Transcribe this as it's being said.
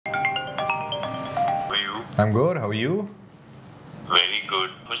I'm good. How are you? Very good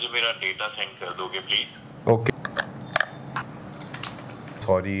मुझे मेरा data send कर दोगे प्लीज Okay.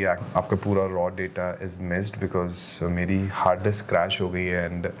 Sorry, आपका पूरा raw data is missed because मेरी hard disk crash हो गई है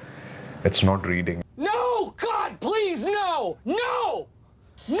and it's not reading. No! God, please, no! No!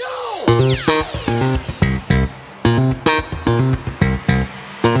 No!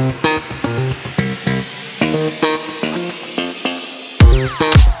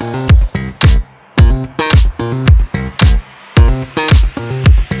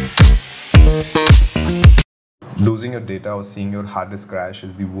 Losing your data or seeing your hard disk crash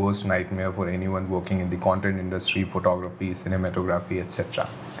is the worst nightmare for anyone working in the content industry, photography, cinematography, etc.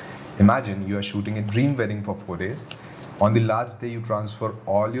 Imagine you are shooting a dream wedding for 4 days. On the last day, you transfer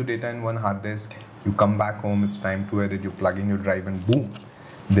all your data in one hard disk. You come back home, it's time to edit, you plug in your drive and boom,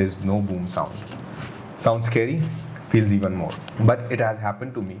 there's no boom sound. Sounds scary? Feels even more. But it has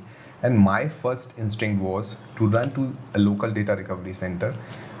happened to me. And my first instinct was to run to a local data recovery center.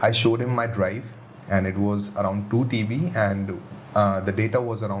 I showed him my drive and it was around 2 TB and the data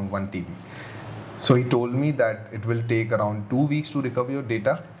was around 1 TB. So he told me that it will take around 2 weeks to recover your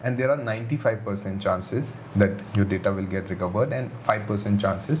data and there are 95% chances that your data will get recovered and 5%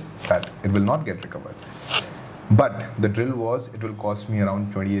 chances that it will not get recovered. But the drill was it will cost me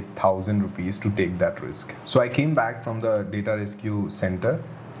around 28,000 rupees to take that risk. So I came back from the data rescue center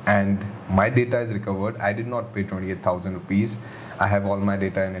and my data is recovered. I did not pay 28,000 rupees. I have all my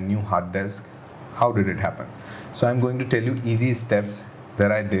data in a new hard disk. How did it happen? So I'm going to tell you easy steps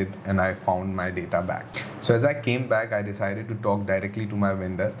that I did and I found my data back. So as I came back, I decided to talk directly to my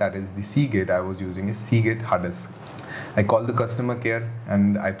vendor, that is the Seagate. I was using a Seagate hard disk. I called the customer care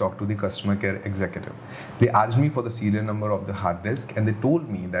and I talked to the customer care executive. They asked me for the serial number of the hard disk and they told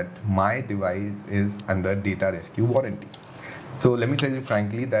me that my device is under data rescue warranty. So let me tell you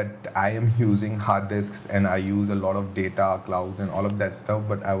frankly that I am using hard disks and I use a lot of data, clouds and all of that stuff,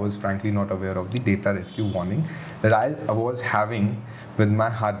 but I was frankly not aware of the data rescue warning that I was having with my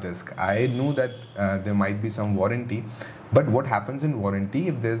hard disk. I knew that there might be some warranty, but what happens in warranty,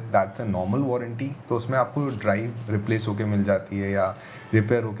 if that's a normal warranty, तो उसमें आपको drive replace होके मिल जाती है या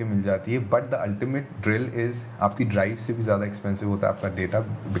repair होके मिल जाती है, but the ultimate drill is आपकी drive से भी ज़्यादा expensive होता है आपका data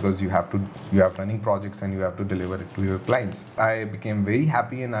because you have running projects and you have to deliver it to your clients. I became very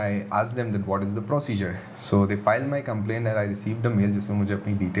happy and I asked them that what is the procedure. So they filed my complaint and I received a mail जिसमें मुझे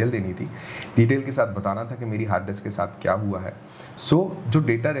अपनी detail देनी थी. Detail के साथ बताना था कि मेरी hard disk के साथ क्या हुआ है. So जो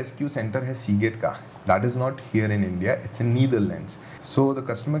data rescue center है Seagate का, that is not here in India, it's in Netherlands. So the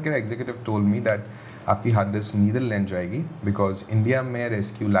customer care executive told me that आपकी हार्ड डिस्क नीदरलैंड जाएगी बिकॉज इंडिया में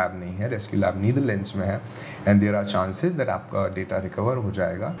रेस्क्यू लैब नहीं है, रेस्क्यू लैब नीदरलैंड्स में है and there are chances that आपका data recover हो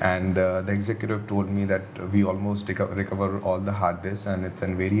जाएगा. And the executive told me that we almost recover all the hard disk and it's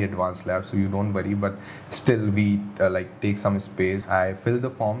an very advance lab so you don't worry but still we like take some space. I fill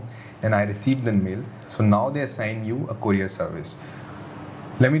the form and I received the mail. So now they assign you a courier service.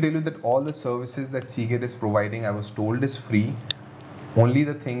 Let me tell you that all the services that Seagate is providing, I was told is free. Only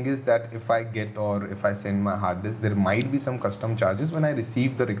the thing is that if I get or if I send my hard disk, there might be some custom charges when I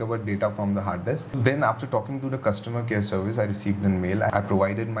receive the recovered data from the hard disk. Then after talking to the customer care service, I received the mail. I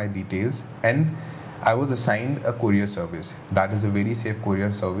provided my details and I was assigned a courier service. That is a very safe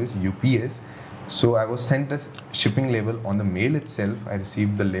courier service, UPS. So I was sent a shipping label on the mail itself. I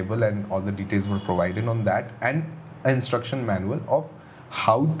received the label and all the details were provided on that and an instruction manual of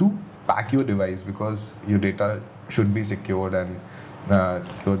how to pack your device because your data should be secured and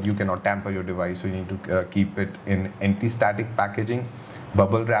you cannot tamper your device, so you need to keep it in anti-static packaging,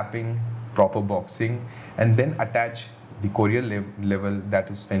 bubble wrapping, proper boxing, and then attach the courier level that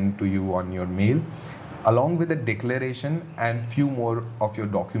is sent to you on your mail along with a declaration and few more of your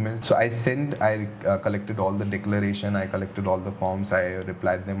documents. So I collected all the declaration, I collected all the forms, I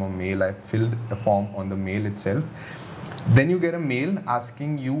replied them on mail, I filled a form on the mail itself. Then you get a mail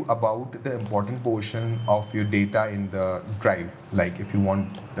asking you about the important portion of your data in the drive, like if you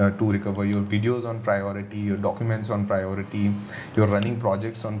want to recover your videos on priority, your documents on priority, your running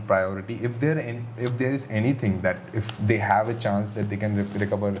projects on priority. If there is anything that if they have a chance that they can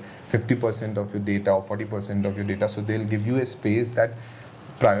recover 50% of your data or 40% of your data, so they'll give you a space that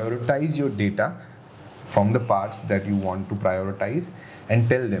prioritize your data from the parts that you want to prioritize and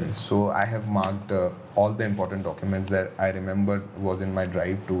tell them. So I have marked all the important documents that I remembered was in my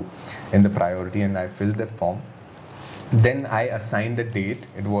drive in the priority and I filled that form. Then I assigned a date.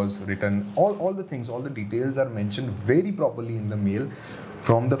 It was written, all the things, all the details are mentioned very properly in the mail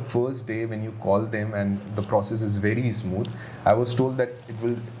from the first day when you call them, and the process is very smooth. I was told that it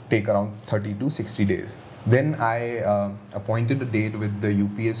will take around 30 to 60 days. Then I appointed a date with the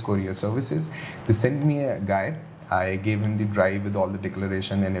UPS courier services. They sent me a guy. I gave him the drive with all the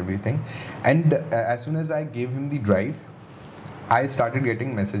declaration and everything. And as soon as I gave him the drive, I started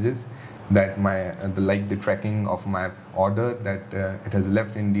getting messages that the tracking of my order, that it has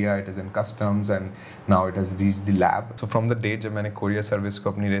left India, it is in customs and now it has reached the lab. So from the date जब मैंने courier service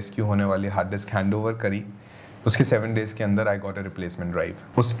को अपनी rescue होने वाली hard disk handover करी, उसके 7 days के अंदर I got a replacement drive.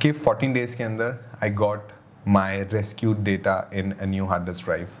 उसके 14 days के अंदर I got my rescued data in a new hard disk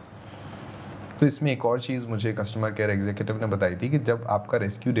drive. तो इसमें एक और चीज़ मुझे कस्टमर केयर एग्जीक्यूटिव ने बताई थी कि जब आपका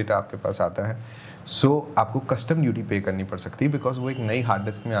रेस्क्यू डेटा आपके पास आता है आपको कस्टम ड्यूटी पे करनी पड़ सकती है, बिकॉज वो एक नई हार्ड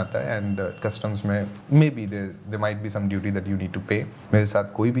डिस्क में आता है एंड कस्टम्स में may be they might be some duty that you need to पे. मेरे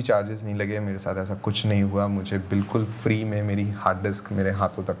साथ कोई भी चार्जेस नहीं लगे, मेरे साथ ऐसा कुछ नहीं हुआ, मुझे बिल्कुल फ्री में मेरी हार्ड डिस्क मेरे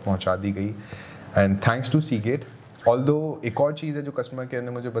हाथों तक पहुँचा दी गई and thanks to Seagate. Although एक और चीज़ है जो कस्टमर केयर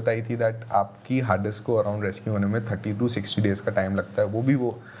ने मुझे बताई थी, दैट आपकी हार्ड डिस्क को अराउंड रेस्क्यू होने में 30 to 60 डेज़ का टाइम लगता है, वो भी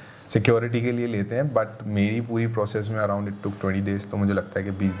वो सिक्योरिटी के लिए लेते हैं. बट मेरी पूरी प्रोसेस में अराउंड इट टुक 20 डेज, तो मुझे लगता है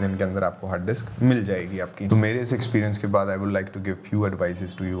कि 20 दिन के अंदर आपको हार्ड डिस्क मिल जाएगी आपकी. तो मेरे इस एक्सपीरियंस के बाद I would like to give few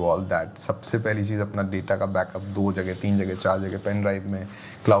advices to you all that. सबसे पहली चीज़, अपना डेटा का बैकअप 2 जगह 3 जगह 4 जगह पेन ड्राइव में,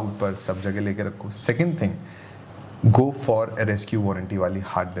 क्लाउड पर, सब जगह लेके रखो. Second thing, go for a rescue warranty वाली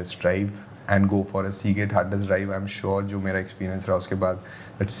hard disk drive and go for a Seagate hard disk drive. I'm sure जो मेरा experience रहा उसके बाद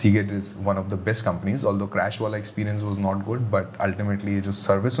that Seagate is one of the best companies, although crash वाला experience was not good, but ultimately ये जो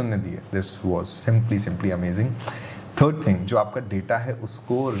service उन्होंने दी है, this was simply amazing. Third thing, जो आपका डेटा है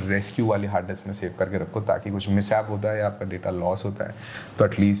उसको रेस्क्यू वाली हार्ड डिस्क में सेव करके रखो, ताकि कुछ मिसहैप होता है या आपका डेटा लॉस होता है तो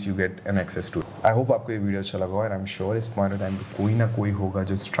at least you get an access to. I hope आपको ये वीडियो अच्छा लगा एंड आई एम श्योर इस पॉइंट ऑफ टाइम पे कोई ना कोई होगा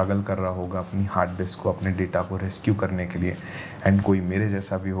जो स्ट्रगल कर रहा होगा अपनी हार्ड डिस्क को, अपने डेटा को रेस्क्यू करने के लिए, एंड कोई मेरे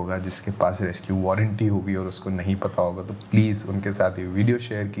जैसा भी होगा जिसके पास रेस्क्यू वारंटी होगी और उसको नहीं पता होगा. तो प्लीज़ उनके साथ ये वीडियो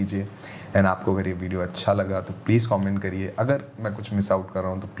शेयर कीजिए एंड आपको अगर ये वीडियो अच्छा लगा तो प्लीज़ कॉमेंट करिए. अगर मैं कुछ मिस आउट कर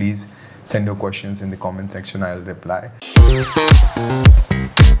रहा हूँ तो please send your questions in the comment section. I'll reply.